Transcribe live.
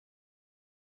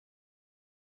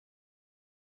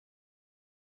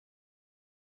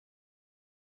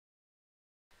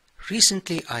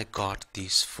Recently I got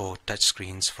these 4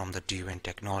 touchscreens from the DWIN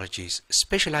Technologies,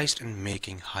 specialized in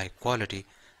making high quality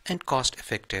and cost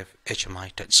effective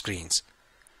HMI touchscreens.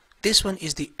 This one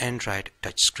is the Android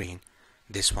touchscreen.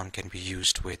 This one can be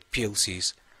used with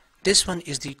PLCs. This one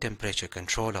is the temperature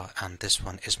controller, and this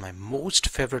one is my most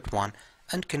favorite one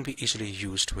and can be easily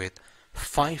used with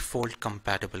 5-volt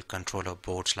compatible controller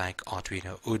boards like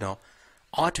Arduino Uno,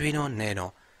 Arduino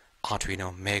Nano,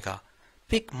 Arduino Mega,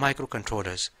 PIC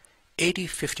microcontrollers,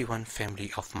 8051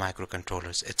 family of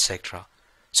microcontrollers, etc.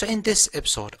 So in this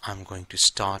episode I'm going to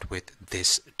start with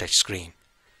this touchscreen.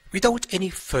 Without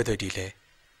any further delay,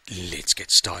 let's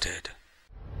get started.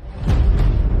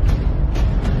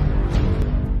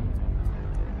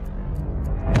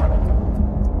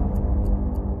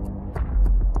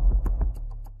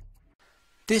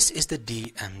 This is the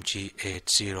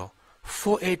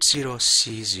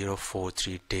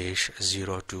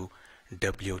DMG80-480C043-02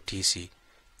 WTC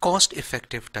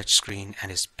cost-effective touchscreen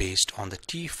and is based on the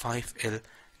T5L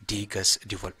DGUS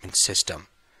development system.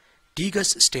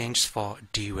 DGUS stands for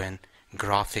DWIN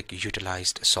Graphic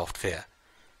Utilized Software.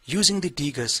 Using the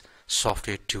DGUS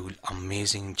software tool,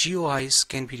 amazing GUIs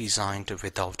can be designed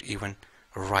without even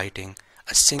writing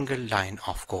a single line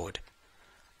of code.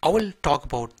 I will talk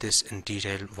about this in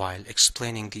detail while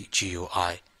explaining the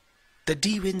GUI. The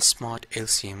DWIN Smart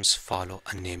LCMs follow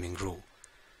a naming rule.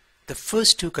 The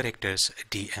first 2 characters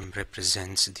DM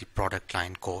represents the product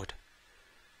line code.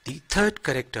 The third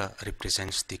character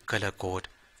represents the color code.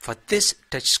 For this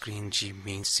touchscreen, G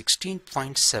means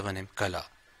 16.7 color.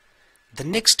 The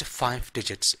next 5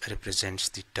 digits represents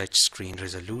the touchscreen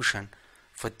resolution.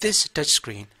 For this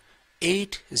touchscreen,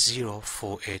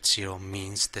 80480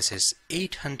 means this is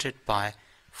 800 by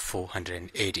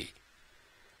 480.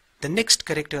 The next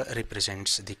character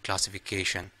represents the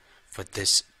classification. For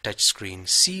this touchscreen,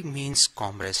 C means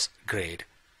compress grade.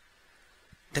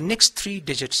 The next 3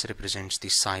 digits represents the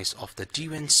size of the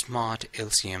DWIN Smart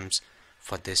LCMs.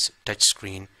 For this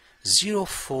touchscreen,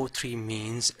 043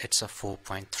 means it's a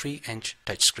 4.3 inch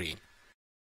touchscreen.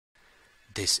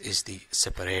 This is the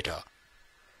separator.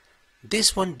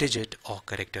 This 1 digit or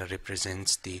character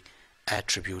represents the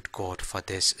attribute code. For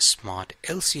this Smart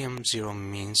LCM, 0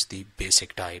 means the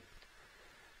basic type.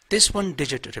 This 1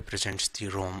 digit represents the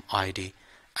ROM ID,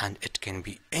 and it can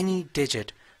be any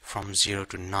digit from 0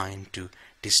 to 9 to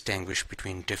distinguish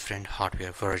between different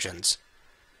hardware versions.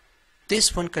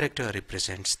 This 1 character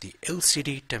represents the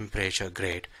LCD temperature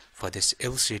grade. For this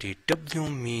LCD, W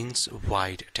means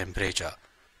wide temperature.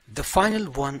 The final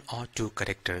 1 or 2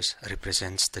 characters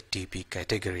represents the TP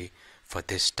category. For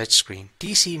this touchscreen,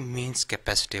 TC means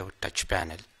capacitive touch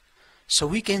panel. So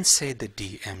we can say the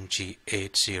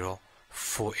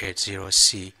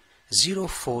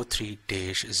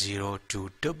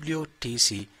DMG80-480C043-02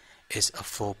 WTC is a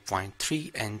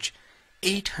 4.3 inch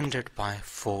 800 by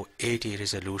 480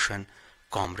 resolution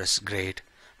compress grade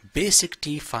basic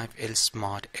T5L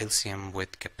Smart LCM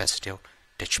with capacitive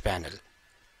touch panel.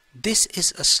 This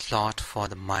is a slot for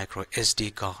the micro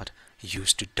SD card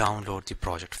used to download the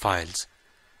project files.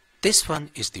 This one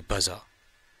is the buzzer.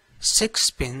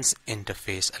 6 pins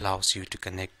interface allows you to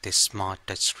connect this smart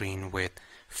touchscreen with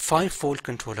 5-volt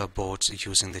controller boards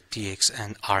using the TX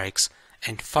and RX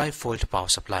and 5-volt power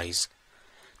supplies.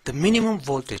 The minimum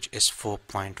voltage is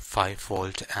 4.5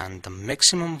 volt and the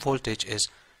maximum voltage is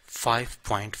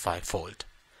 5.5 volt.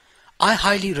 I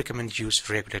highly recommend use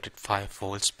regulated 5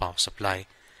 volts power supply.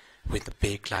 When the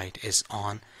backlight is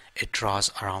on, it draws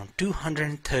around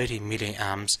 230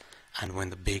 milliamps, and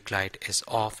when the backlight is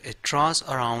off, it draws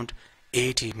around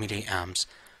 80 milliamps.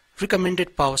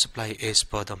 Recommended power supply as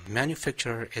per the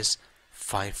manufacturer is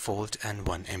 5 volt and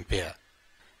 1 ampere.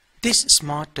 This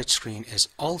smart touchscreen is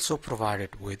also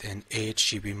provided with an 8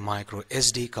 GB micro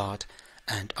SD card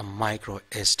and a micro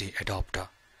SD adapter.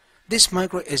 This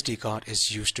micro SD card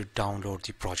is used to download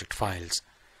the project files.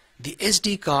 The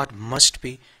SD card must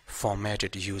be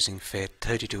formatted using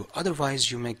FAT32, otherwise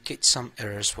you may get some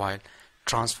errors while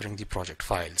transferring the project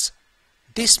files.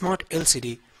 This smart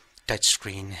LCD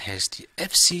touchscreen has the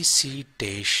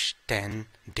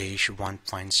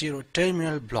FCC-10-1.0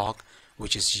 terminal block,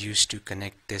 which is used to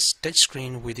connect this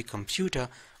touchscreen with the computer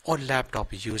or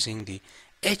laptop using the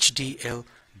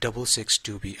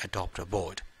HDL662B adapter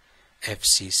board,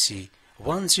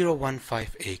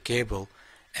 FCC1015A cable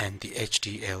and the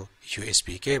HDL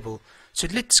USB cable. So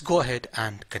let's go ahead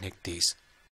and connect these.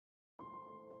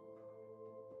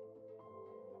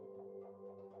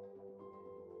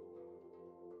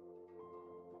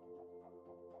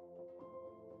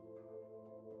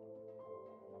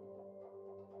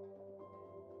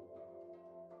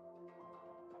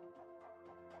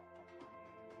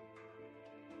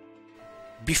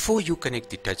 Before you connect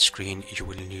the touchscreen, you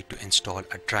will need to install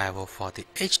a driver for the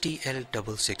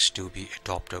HDL662B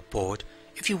adapter board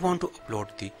if you want to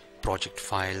upload the project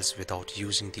files without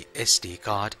using the SD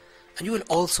card, and you will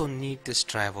also need this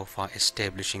driver for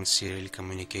establishing serial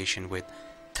communication with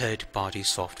third-party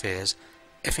softwares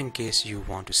if in case you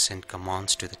want to send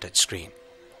commands to the touchscreen.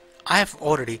 I have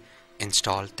already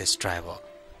installed this driver.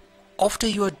 After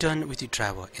you are done with the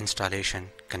driver installation,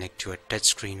 connect your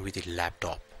touchscreen with the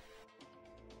laptop.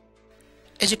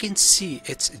 As you can see,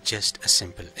 it's just a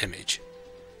simple image.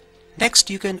 Next,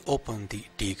 you can open the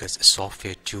DWIN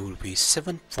software tool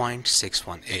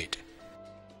v7.618.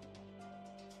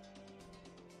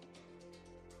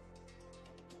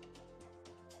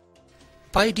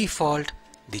 By default,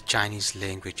 the Chinese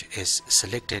language is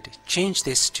selected. Change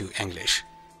this to English.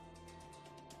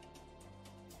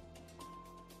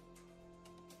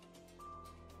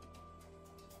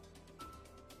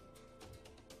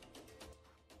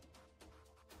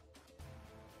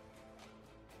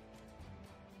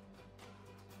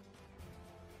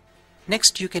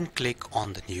 Next, you can click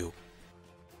on the New.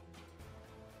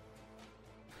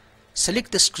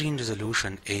 Select the screen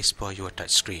resolution as per your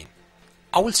touchscreen.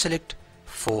 I will select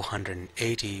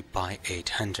 480 by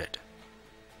 800.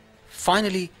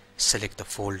 Finally, select the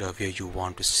folder where you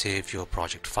want to save your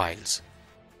project files.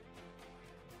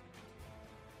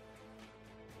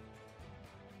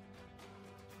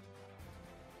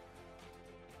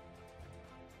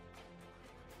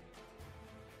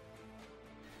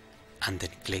 And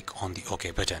then click on the OK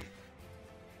button.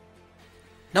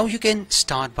 Now you can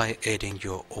start by adding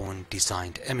your own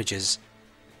designed images.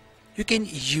 You can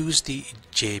use the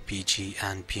JPG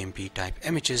and PNG type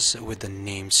images with the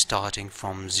name starting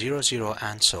from 00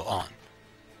 and so on.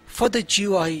 For the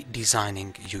GUI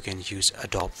designing, you can use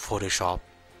Adobe Photoshop.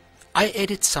 I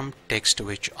added some text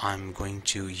which I'm going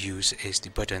to use as the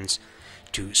buttons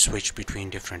to switch between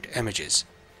different images.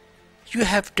 You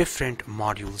have different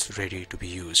modules ready to be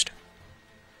used.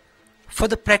 For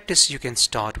the practice, you can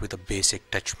start with a basic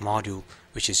touch module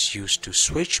which is used to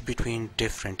switch between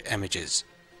different images.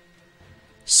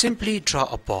 Simply draw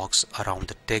a box around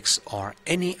the text or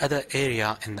any other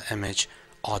area in the image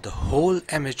or the whole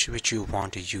image which you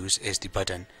want to use as the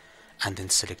button, and then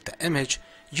select the image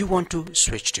you want to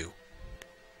switch to.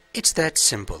 It's that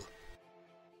simple.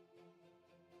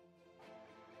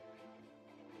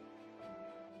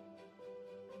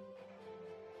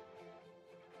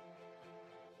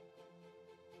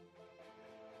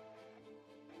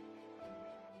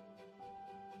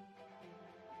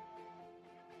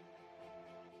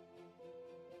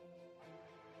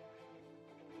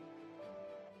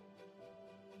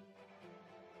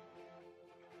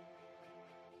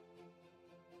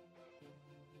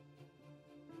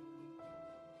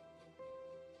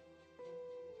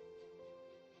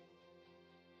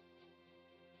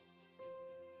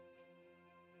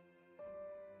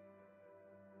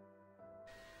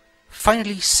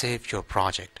 Finally, save your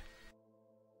project.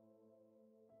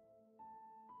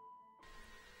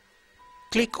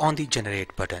 Click on the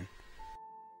Generate button.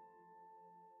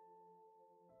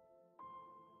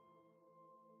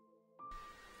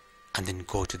 And then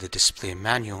go to the Display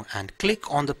menu and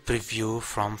click on the Preview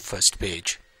from First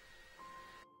Page.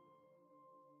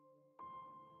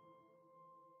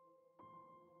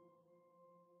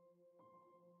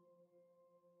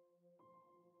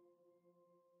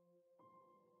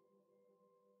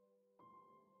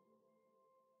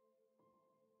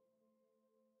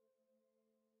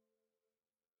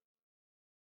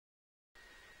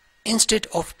 Instead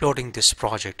of uploading this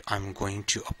project, I'm going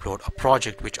to upload a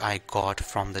project which I got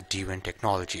from the DWIN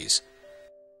Technologies.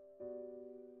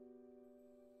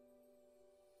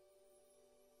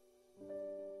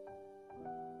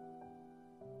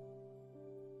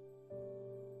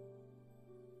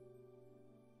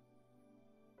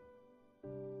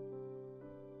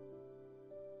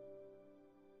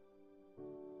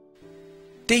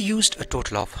 They used a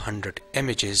total of 100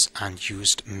 images and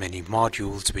used many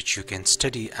modules which you can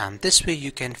study, and this way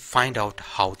you can find out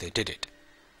how they did it.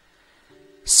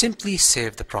 Simply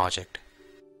save the project.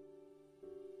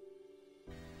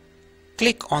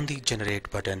 Click on the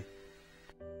Generate button.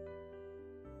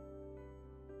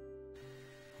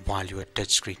 While your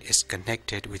touchscreen is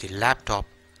connected with the laptop,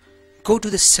 go to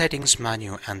the Settings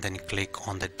menu and then click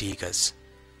on the DWIN.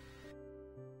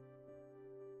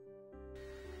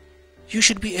 You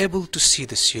should be able to see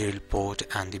the serial port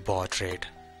and the baud rate.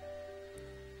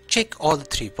 Check all the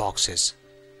three boxes.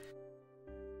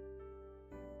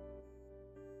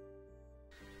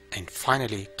 And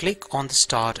finally, click on the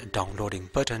Start Downloading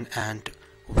button and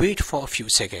wait for a few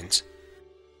seconds.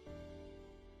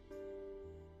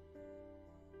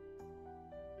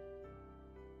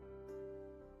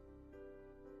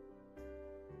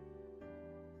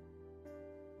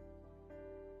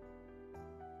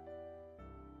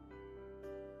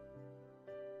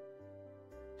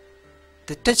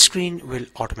 the touchscreen will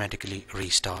automatically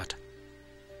restart.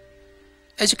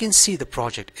 As you can see, the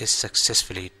project is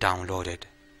successfully downloaded.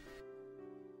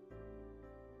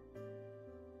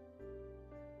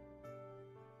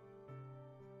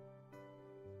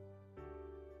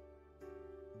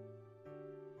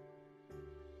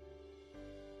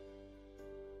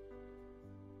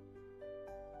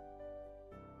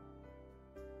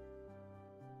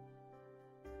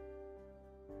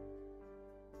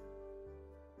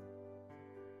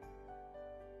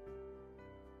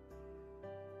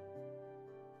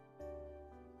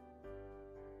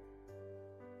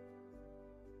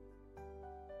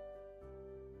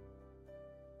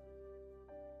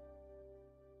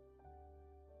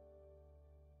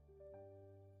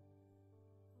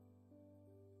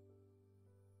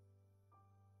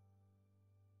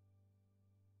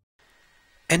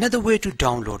 Another way to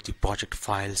download the project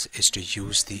files is to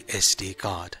use the SD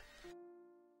card.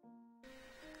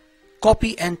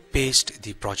 Copy and paste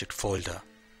the project folder.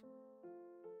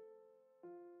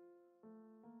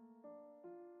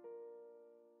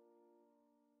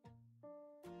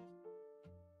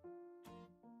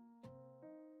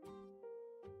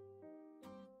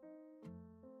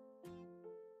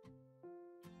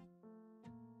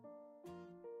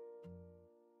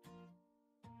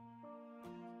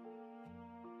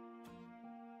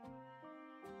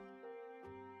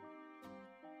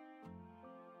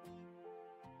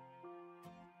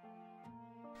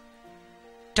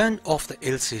 Turn off the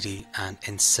LCD and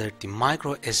insert the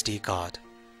micro SD card.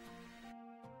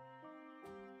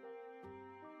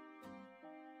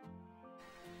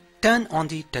 Turn on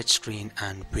the touchscreen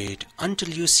and wait until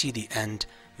you see the end,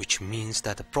 which means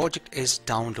that the project is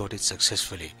downloaded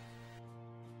successfully.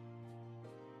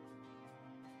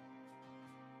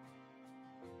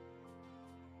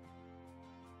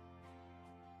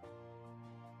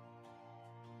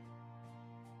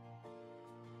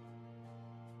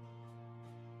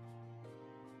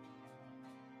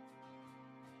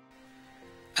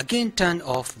 Again, turn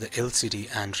off the LCD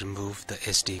and remove the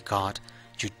SD card.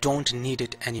 You don't need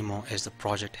it anymore as the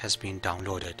project has been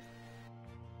downloaded.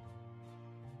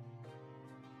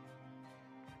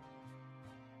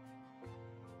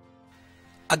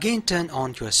 Again, turn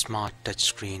on your smart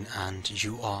touchscreen and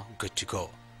you are good to go.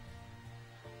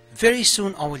 Very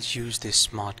soon I will use this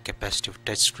smart capacitive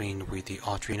touchscreen with the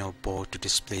Arduino board to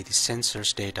display the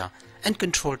sensors data and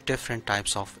control different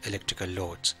types of electrical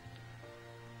loads.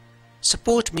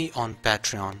 Support me on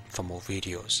Patreon for more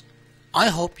videos. I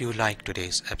hope you liked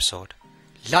today's episode.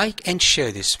 Like and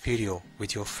share this video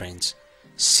with your friends.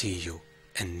 See you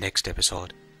in next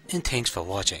episode and thanks for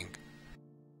watching.